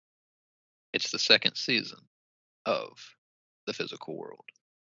It's the second season of The Physical World.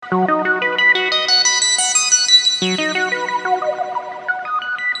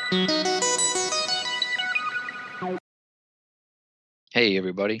 Hey,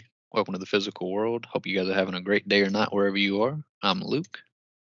 everybody. Welcome to The Physical World. Hope you guys are having a great day or night wherever you are. I'm Luke,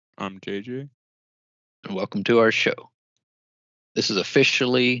 I'm JJ. and welcome to our show. This is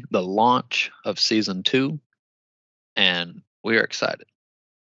officially the launch of season 2, and we are excited.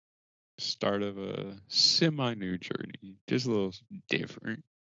 Start of a semi-new journey, just a little different.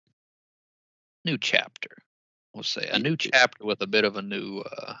 New chapter, we'll say a new chapter with a bit of a new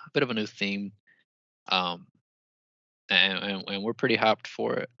theme. And we're pretty hyped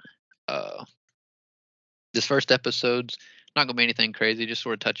for it. This first episode's not gonna be anything crazy, just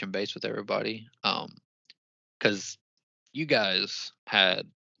sort of touching base with everybody. Because you guys there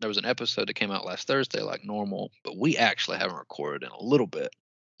was an episode that came out last Thursday like normal, but we actually haven't recorded in a little bit,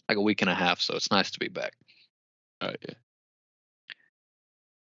 like a week and a half, so it's nice to be back. Oh yeah.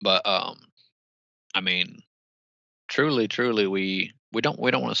 But I mean, truly, we don't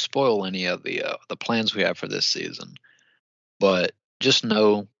want to spoil any of the plans we have for this season, but just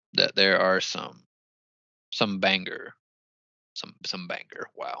know that there are some bangers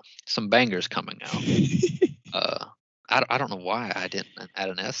coming out. I don't know why I didn't add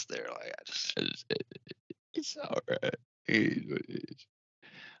an S there. Like It's all right. It is what it is.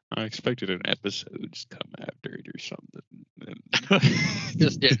 I expected an episode to come after it or something.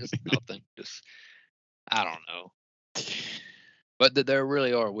 just nothing. Just I don't know. But there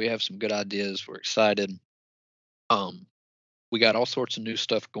really are. We have some good ideas. We're excited. We got all sorts of new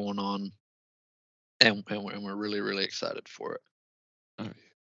stuff going on, and we're really excited for it. Oh, yeah.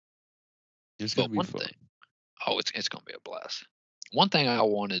 It's gonna be fun. It's gonna be a blast. One thing I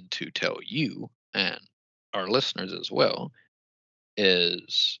wanted to tell you and our listeners as well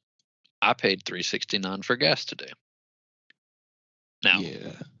is I paid $3.69 for gas today. Now,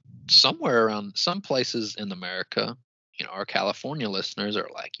 somewhere around some places in America, our California listeners are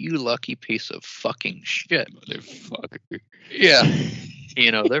like, "You lucky piece of fucking shit, motherfucker." Yeah,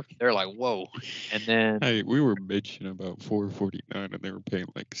 they're like, "Whoa!" And then hey, we were bitching about $4.49, and they were paying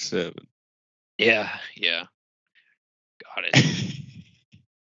like $7. Yeah, got it.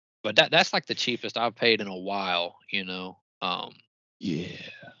 But that's like the cheapest I've paid in a while. Yeah.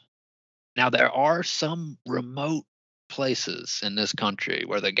 Now there are some remote places in this country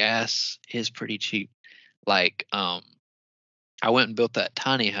where the gas is pretty cheap. Like I went and built that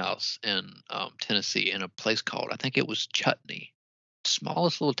tiny house in Tennessee in a place called, I think it was Chutney.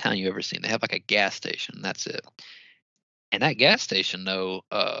 Smallest little town you ever seen. They have like a gas station. That's it. And that gas station, though,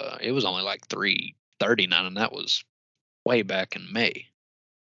 it was only like $3.39, and that was way back in May.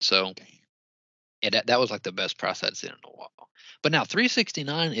 So that was like the best price I'd seen in a while. But now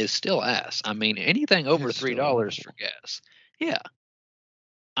 $3.69 is still ass. I mean, anything over $3 for gas. Yeah.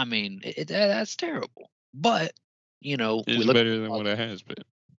 I mean, that's terrible. But it's better than what it has been.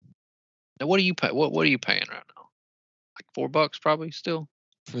 Now, what do you pay? What are you paying right now? Like $4 probably still.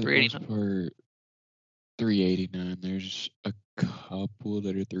 For the most part, $3.89. There's a couple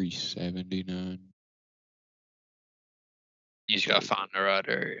that are $3.79. You just gotta find the right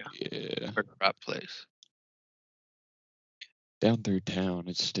area. Yeah. Or the right place. Down through town,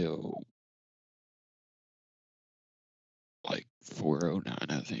 it's still like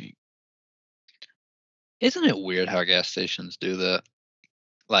 $4.09, I think. Isn't it weird how gas stations do that?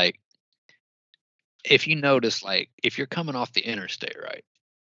 Like, if you notice, like, if you're coming off the interstate, right,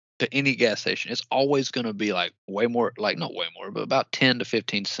 to any gas station, it's always going to be like way more, like not way more, but about 10 to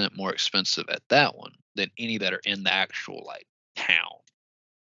 15 cents more expensive at that one than any that are in the actual like town.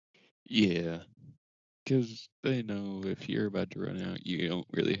 Yeah, because they know if you're about to run out, you don't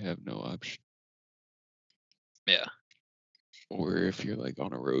really have no option. Yeah. Or if you're like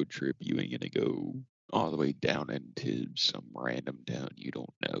on a road trip, you ain't gonna go all the way down into some random town you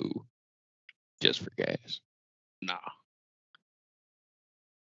don't know just for gas. Nah.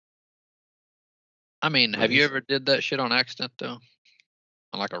 I mean, have you ever did that shit on accident though?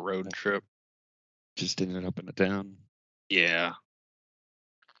 On like a road trip? Just ended up in a town? Yeah.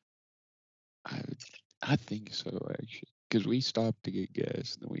 I think so, actually. Because we stopped to get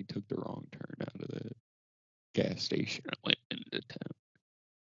gas, and then we took the wrong turn out of the gas station and went into town.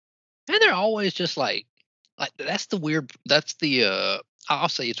 And they're always just like that's the I'll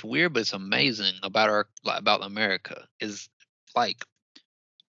say it's weird, but it's amazing about America is like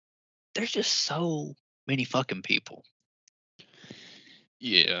there's just so many fucking people.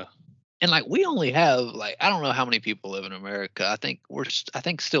 Yeah. And like we only have like I don't know how many people live in America. I think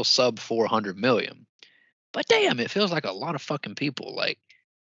still sub 400 million. But damn, it feels like a lot of fucking people. Like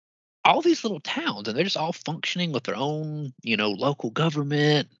all these little towns, and they're just all functioning with their own, local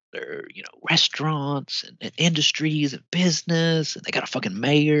government, their, restaurants and industries and business, and they got a fucking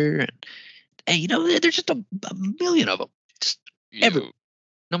mayor, and there's just a million of them, just every, Yeah.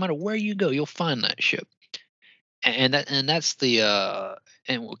 no matter where you go, you'll find that shit. And that's the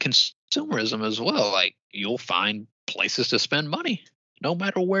and consumerism as well. Like you'll find places to spend money, no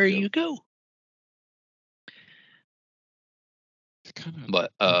matter where Yep. you go. It's kind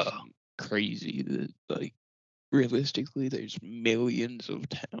But of crazy that, like, realistically, there's millions of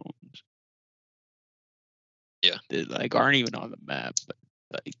towns yeah, that, like, aren't even on the map, but,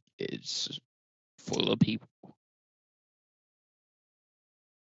 like, it's full of people.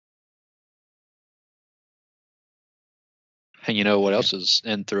 and you know what Yeah. else is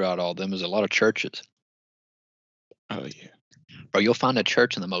in throughout all them is a lot of churches. Oh, yeah. Or you'll find a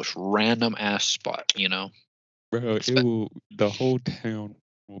church in the most random ass spot. Bro, Spe- the whole town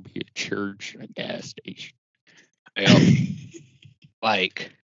will be a church and a gas station. Yep.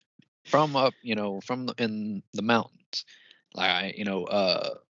 Like from up, in the mountains. Like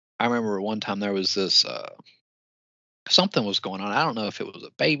I remember one time there was this something was going on. I don't know if it was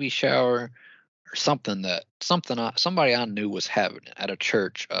a baby shower or somebody I knew was having it at a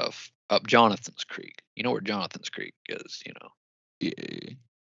church of up Jonathan's Creek. You know where Jonathan's Creek is,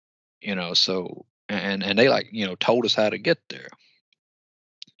 Yeah. So and they like, told us how to get there.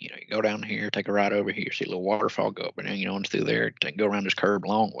 You go down here, take a ride over here, see a little waterfall, go up and then, and through there, go around this curb a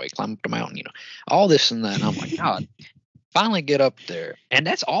long way, climb up the mountain, all this and that. And I'm like, God, finally get up there. And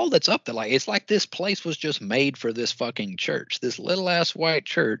that's all that's up there. Like, it's like this place was just made for this fucking church, this little ass white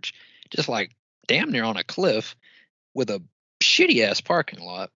church, just like damn near on a cliff with a shitty ass parking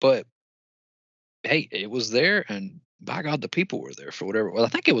lot. But hey, it was there. And by God, the people were there for whatever. Well, I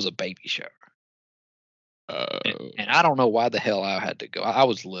think it was a baby shower. And I don't know why the hell I had to go. I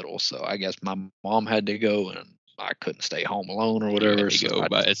was little, so I guess my mom had to go, and I couldn't stay home alone or You whatever. had to So go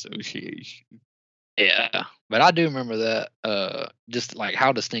by association. yeah, but I do remember that. Just like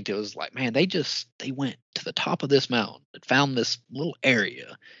how distinct it was. Like, man, they went to the top of this mountain and found this little area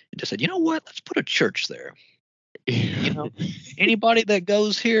and just said, you know what? Let's put a church there. You know, anybody that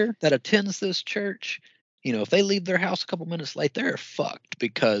goes here that attends this church, if they leave their house a couple minutes late, they're fucked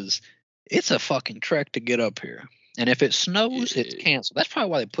because it's a fucking trek to get up here. And if it snows, it's Yeah. canceled. That's probably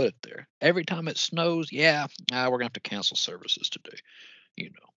why they put it there. Every time it snows, yeah, we're gonna have to cancel services today.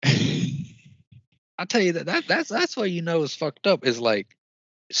 You know, I tell you that's what is fucked up is like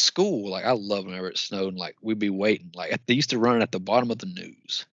school. Like I love whenever it snowed and like we'd be waiting. Like they used to run it at the bottom of the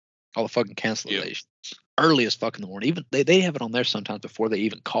news. All the fucking Yep. cancellations early as fuck in the morning. Even they have it on there sometimes before they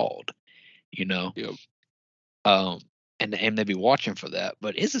even called. You know, Yep. um, and they'd be watching for that.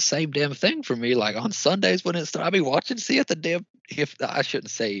 But it's the same damn thing for me. Like on Sundays when it's I'd be watching, see if the damn if I shouldn't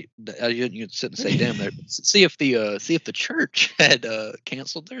say you shouldn't say damn there. See if the church had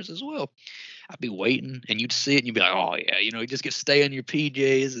canceled theirs as well. I'd be waiting, and you'd see it, and you'd be like, oh yeah, you just get stay in your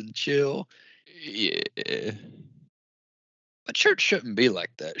PJs and chill. Yeah. But church shouldn't be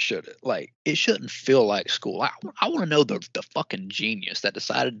like that, should it? Like, it shouldn't feel like school. I want to know the fucking genius that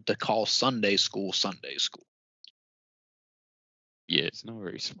decided to call Sunday school Sunday school. Yeah, it's not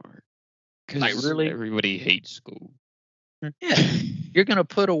very smart. Like, Because really? everybody hates school. Yeah. You're going to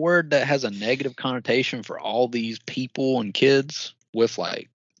put a word that has a negative connotation for all these people and kids with, like,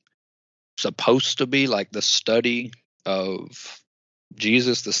 supposed to be, like, the study of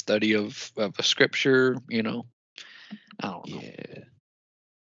Jesus, the study of a scripture, I don't know. Yeah.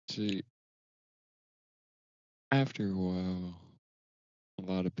 See, after a while,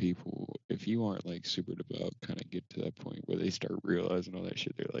 a lot of people, if you aren't like super devout, kind of get to that point where they start realizing all that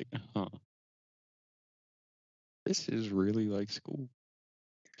shit. They're like, huh, this is really like school.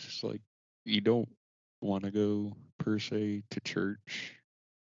 It's just like you don't want to go per se to church,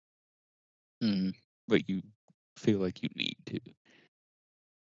 Mm, but you feel like you need to.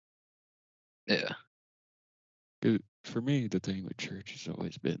 yeah. 'Cause for me, the thing with church has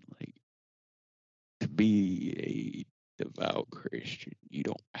always been like to be a devout Christian, you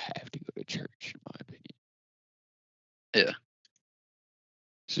don't have to go to church, in my opinion. Yeah.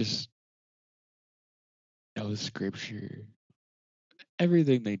 It's just know the scripture,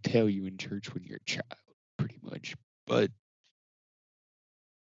 everything they tell you in church when you're a child, pretty much. But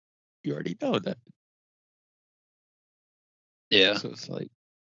you already know that. Yeah. So it's like,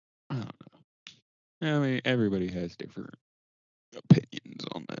 I don't know. I mean, everybody has different opinions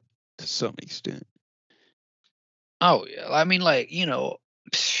on that to some extent. Oh, yeah. I mean, like,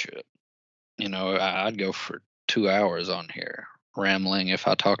 shit. I'd go for 2 hours on here rambling if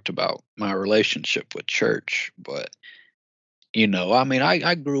I talked about my relationship with church. But I mean,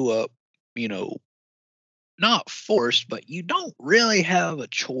 I grew up, you know, not forced, but you don't really have a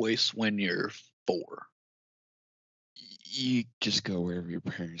choice when you're 4. You just go wherever your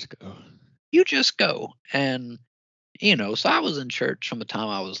parents go. You just go. And, so I was in church from the time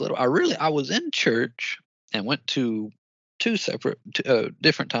I was little. I was in church and went to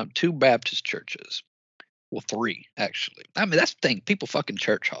different times, 2 Baptist churches. Well, 3 actually. I mean, that's the thing. People fucking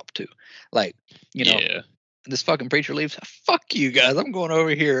church hop too. Like, Yeah. this fucking preacher leaves. Fuck you guys. I'm going over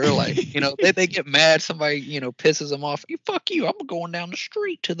here. Like, they get mad. Somebody, pisses them off. Fuck you. I'm going down the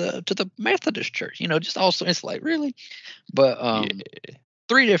street to the Methodist church. Just also, it's like, really? But Yeah.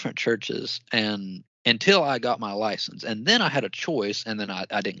 3 different churches, and until I got my license, and then I had a choice, and then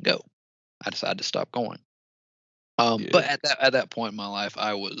I didn't go. I decided to stop going. But Yeah. at that point in my life,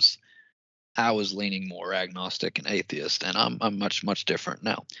 I was leaning more agnostic and atheist, and I'm much different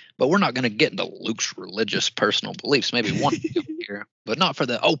now. But we're not going to get into Luke's religious personal beliefs. Maybe one here, but not for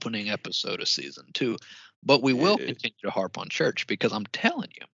the opening episode of season 2. But we will Yeah. continue to harp on church, because I'm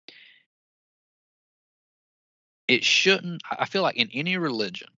telling you, it shouldn't. I feel like in any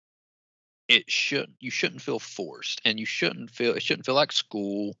religion, you shouldn't feel forced, and it shouldn't feel like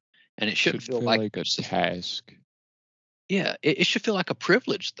school, and it shouldn't Shouldn't feel feel like like a task. yeah, it should feel like a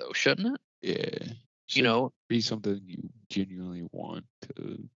privilege, though, shouldn't it? Yeah. You Should know, be something you genuinely want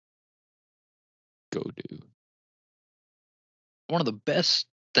to go do. one of the best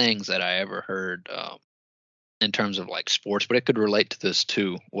things that I ever heard, in terms of like sports, but it could relate to this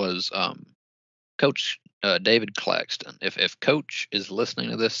too, was Coach David Claxton. If Coach is listening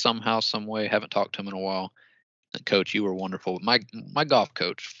to this somehow, some way, haven't talked to him in a while. Coach, you were wonderful. My golf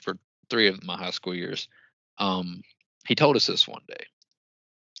coach for 3 of my high school years. He told us this one day.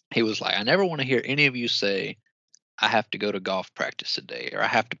 He was like, I never want to hear any of you say, I have to go to golf practice today, or I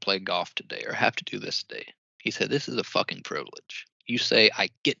have to play golf today, or I have to do this today. He said, this is a fucking privilege. You say, I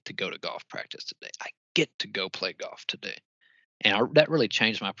get to go to golf practice today. I get to go play golf today. And that really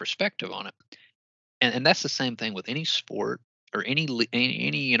changed my perspective on it. And that's the same thing with any sport, or any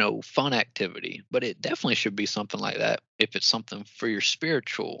fun activity. But it definitely should be something like that if it's something for your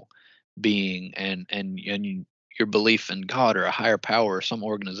spiritual being, and your belief in God or a higher power or some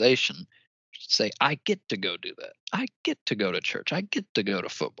organization. Say, I get to go do that. I get to go to church. I get to go to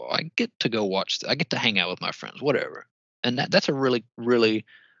football. I get to go watch. I get to hang out with my friends. Whatever. And that's a really, really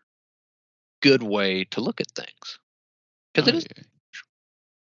good way to look at things, because Oh it is. yeah.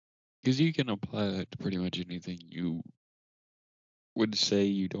 Because you can apply that to pretty much anything you would say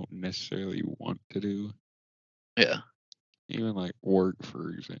you don't necessarily want to do. Yeah. Even like work, for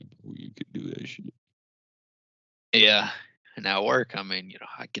example, you could do that shit. Yeah. And now work, I mean,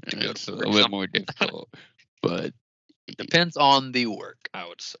 I get to And go it's to a work. little bit more difficult, but Depends on the work, I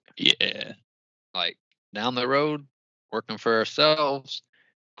would say. yeah, Like, down the road, working for ourselves,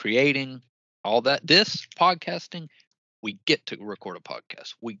 creating all that. This podcasting, we get to record a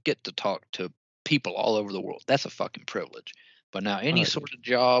podcast. We get to talk to people all over the world. That's a fucking privilege. But now, any oh, sort of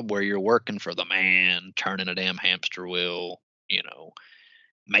job where you're working for the man, turning a damn hamster wheel,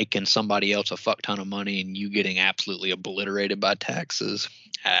 making somebody else a fuck ton of money, and you getting absolutely obliterated by taxes,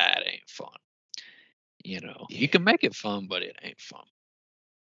 that ain't fun. You yeah. can make it fun, but it ain't fun.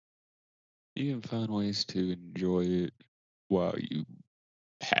 You can find ways to enjoy it while you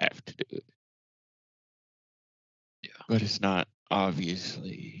have to do it, Yeah. but it's not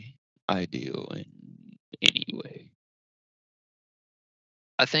obviously ideal in any way.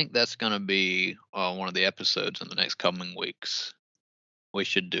 I think that's going to be one of the episodes in the next coming weeks. We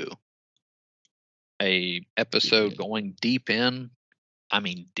should do a episode Yeah. going deep in. I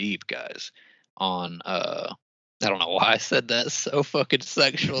mean, deep, guys, on I don't know why I said that so fucking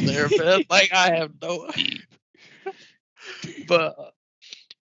sexual there, man. Like, I have no. Deep. Deep. but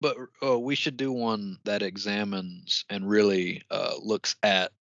we should do one that examines and really looks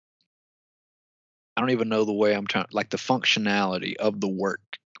at. I don't even know the way I'm trying, like the functionality of the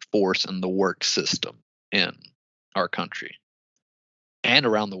workforce and the work system in our country and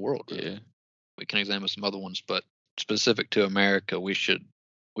around the world. Really. Yeah. We can examine some other ones, but specific to America, we should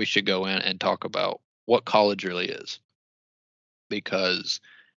go in and talk about what college really is, because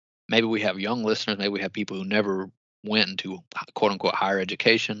maybe we have young listeners, maybe we have people who never went into quote unquote higher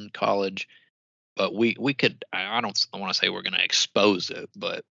education, college, but we could. I don't want to say we're going to expose it,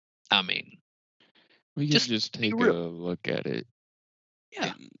 but I mean, We can just just be take a real. look at it.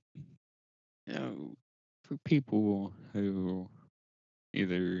 Yeah. And, for people who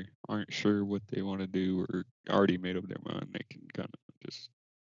either aren't sure what they want to do or already made up their mind, they can kind of just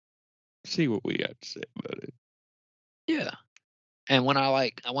see what we got to say about it. Yeah. And when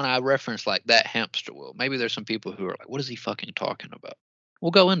I reference like that hamster wheel, maybe there's some people who are like, "What is he fucking talking about?"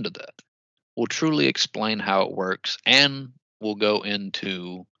 We'll go into that. We'll truly explain how it works, and we'll go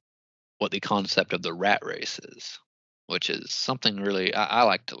into what the concept of the rat race is, which is something really I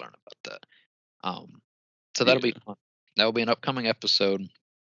like to learn about that. So that'll be Yeah. fun. That'll be an upcoming episode,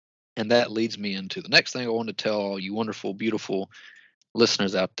 and that leads me into the next thing I want to tell all you wonderful, beautiful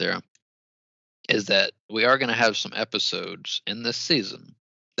listeners out there is that we are going to have some episodes in this season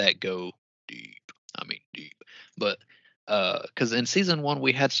that go deep. I mean deep, but because in season one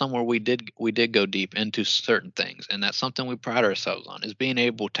we had some where we did go deep into certain things, and that's something we pride ourselves on is being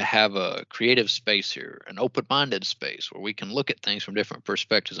able to have a creative space here, an open-minded space where we can look at things from different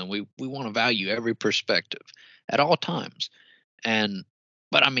perspectives, and we want to value every perspective at all times. And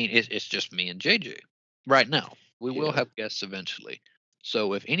but I mean, it's just me and JJ right now. We will Yeah. have guests eventually.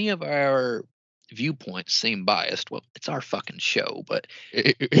 So if any of our viewpoints seem biased, well, it's our fucking show. But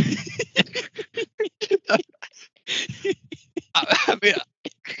I mean,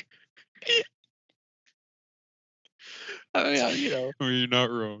 I mean, you're not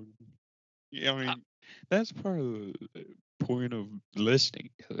wrong. Yeah, I I- mean, that's part of the point of listening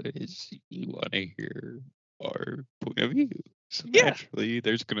to it is you want to hear our point of view. So yeah, naturally,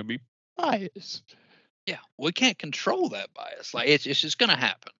 there's going to be bias. yeah, we can't control that bias. Like it's just gonna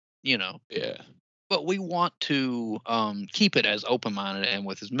happen, you know. Yeah. But we want to keep it as open minded and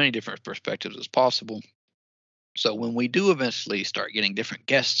with as many different perspectives as possible. So when we do eventually start getting different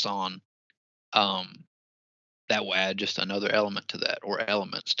guests on, um, that will add just another element to that or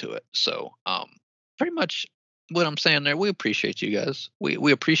elements to it. So pretty much what I'm saying there, we appreciate you guys.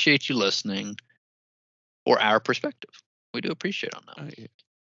 We appreciate you listening or our perspective. We do appreciate on that. Yeah.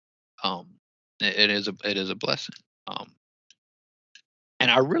 It is a blessing. Um, and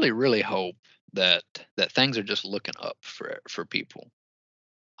I really hope that things are just looking up for people.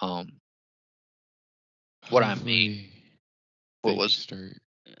 Um, what I mean, Hopefully, what things was start.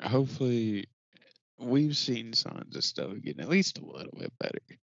 Hopefully, we've seen signs of stuff getting at least a little bit better.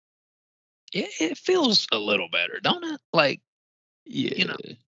 it feels a little better, don't it? Like you know,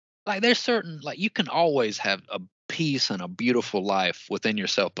 Yeah. like there's certain like you can always have a peace and a beautiful life within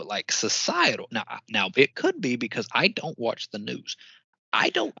yourself, but like societal now it could be because I don't watch the news. I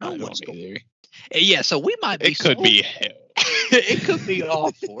don't know I what's don't going. either. Yeah, so we might be It could so be hell. it could be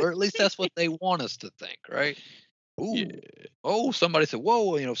awful, or at least that's what they want us to think, right? Yeah. Ooh, oh, somebody said,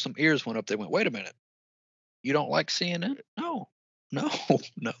 "Whoa!" Some ears went up. They went, "Wait a minute, you don't like CNN?" No, no,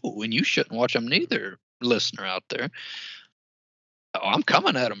 no, and you shouldn't watch them neither, listener out there. Oh, I'm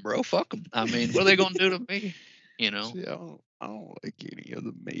coming at them, bro. Fuck them. I mean, what are they gonna do to me? You know, See, I don't like any of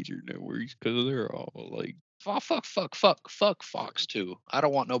the major networks because they're all like, fuck Fox too. I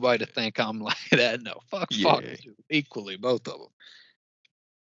don't want nobody to think I'm like that. No, fuck Fox yeah, too. Equally, both of them.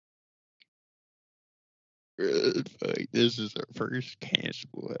 like this is our first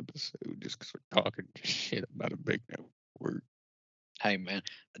cancelable episode just because we're talking shit about a big network. Hey man,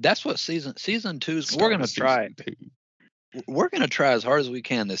 that's what season two's. We're Start gonna of try. season 2. We're gonna try as hard as we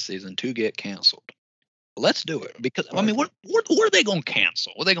can this season to get canceled. Let's do it because I Fuck mean, it. what are they gonna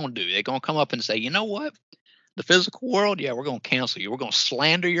cancel? What are they gonna do? They gonna come up and say, you know what? The physical world, yeah, we're gonna cancel you. We're gonna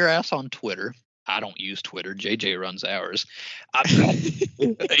slander your ass on Twitter. I don't use Twitter. JJ runs ours.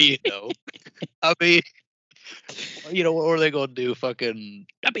 You know, I mean, what are they gonna do? Fucking,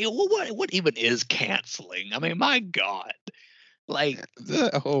 I mean, what even is canceling? I mean, my God, like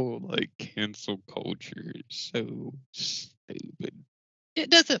That whole like cancel culture is so stupid. it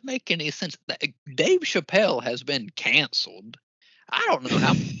doesn't make any sense. Dave Chappelle has been canceled. I don't know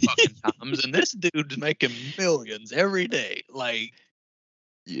how many fucking times, and this dude's making millions every day. Like,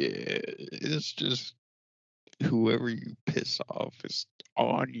 Yeah, it's just whoever you piss off is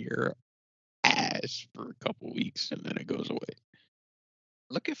on your ass for a couple weeks and then it goes away.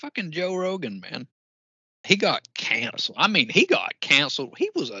 look at fucking Joe Rogan, man. He got canceled. I mean, he got canceled.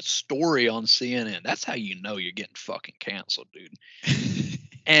 He was a story on CNN. That's how you know you're getting fucking canceled, dude.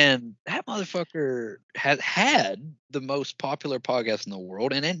 And that motherfucker has had the most popular podcast in the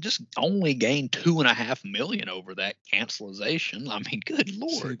world, and then just only gained 2.5 million over that cancelization. I mean, good See,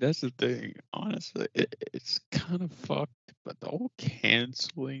 lord. that's the thing. Honestly, it's kind of fucked, but the whole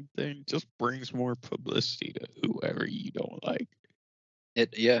canceling thing just brings more publicity to whoever you don't like.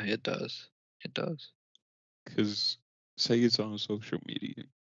 It does. It does. Because, say it's on social media,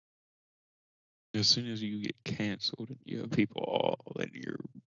 as soon as you get canceled and you have people all in your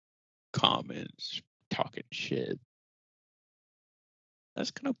comments talking shit,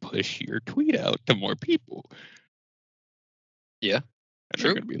 that's gonna push your tweet out to more people. Yeah, And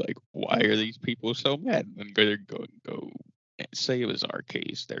they're true. gonna be like, why are these people so mad? And they're going to go say it was our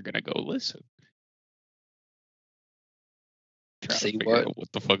case, they're gonna go listen. Try to See figure out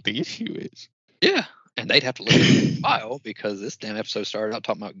what the fuck the issue is. Yeah, and they'd have to listen to a while because this damn episode started out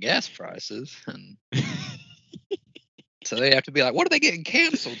talking about gas prices, and so they have to be like, "What are they getting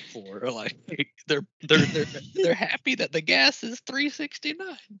canceled for?" Or like, they're happy that the gas is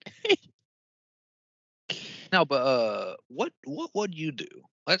 $3.69. No, but what would you do?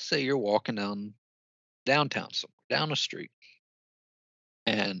 Let's say you're walking downtown somewhere, down a street,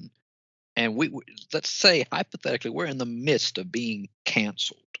 and we let's say hypothetically we're in the midst of being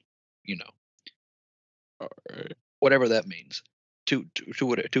canceled, you know, Alright. whatever that means. To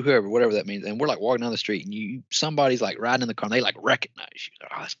whoever, whatever that means, and we're like walking down the street, and somebody's like riding in the car, and they like recognize you. They're,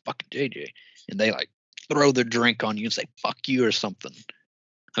 oh, it's fucking JJ, and they like throw their drink on you and say "fuck you" or something.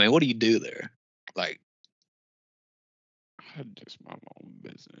 I mean, what do you do there? Like, I just my own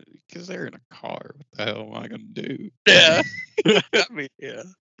business because they're in a car. What the hell am I gonna do? yeah, I mean, yeah.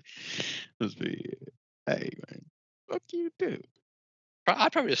 Just be, hey man, fuck you too.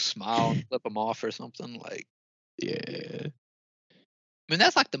 I'd probably just smile and flip them off or something. Like, Yeah. I mean,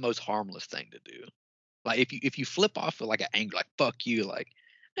 that's like the most harmless thing to do. Like, if you flip off with like an anger, like "fuck you," like,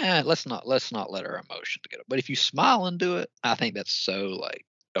 let's not let our emotions get up. But if you smile and do it, I think that's so like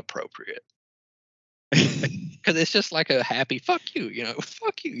appropriate. Because it's just like a happy "fuck you,"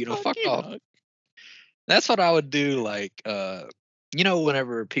 "fuck you," "fuck you, off." dog. That's what I would do. Like,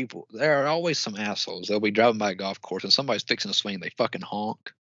 whenever there are always some assholes. They'll be driving by a golf course and somebody's fixing to swing, they fucking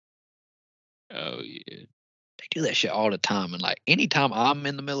honk. Oh yeah. They do that shit all the time. And like, anytime I'm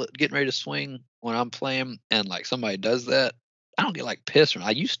in the middle of getting ready to swing when I'm playing, and like somebody does that, I don't get like pissed. I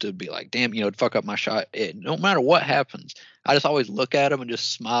used to be like, damn, it'd fuck up my shot. No matter what happens, I just always look at them and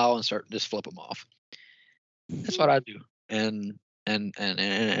just smile and just flip them off. That's what I do, and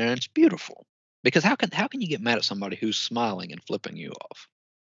it's beautiful because how can you get mad at somebody who's smiling and flipping you off?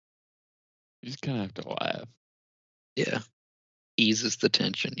 You just kind of have to laugh. Yeah, eases the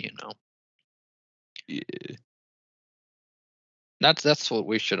tension. Yeah. That's what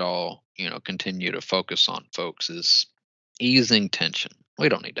we should all continue to focus on, folks. Is easing tension. We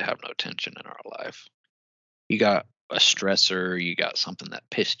don't need to have no tension in our life. You got a stressor, you got something that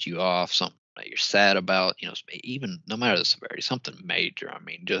pissed you off, something that you're sad about, even no matter the severity, something major. I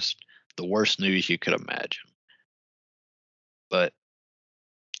mean, just the worst news you could imagine. But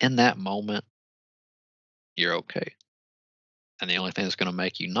in that moment, you're okay. And the only thing that's going to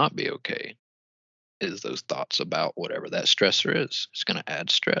make you not be okay is those thoughts about whatever that stressor is. It's going to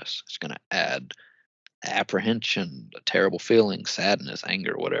add stress. It's going to add apprehension, a terrible feeling, sadness,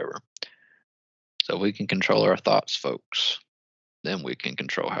 anger, whatever. So if we can control our thoughts, folks, then we can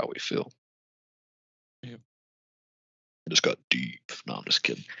control how we feel. Yep. I just got deep. No, I'm just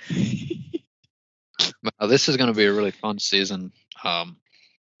kidding. This is going to be a really fun season. I'm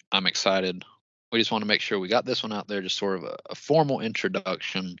excited. We just want to make sure we got this one out there, just sort of a formal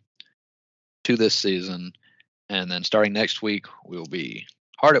introduction to this season. And then starting next week, we'll be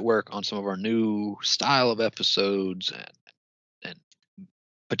hard at work on some of our new style of episodes and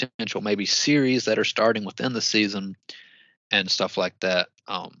potential maybe series that are starting within the season and stuff like that.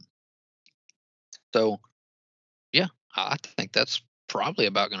 So yeah, I think that's probably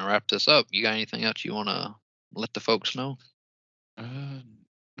about going to wrap this up. You got anything else you want to let the folks know? Not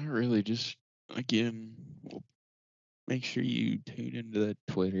really. Just again, make sure you tune into that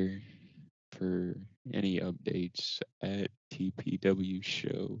Twitter for any updates at TPW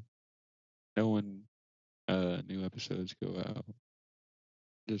Show. Knowing new episodes go out.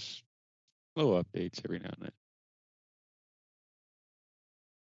 Just little updates every now and then.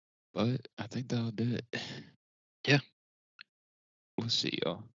 But I think that'll do it. Yeah. We'll see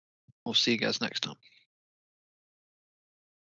y'all. We'll see you guys next time.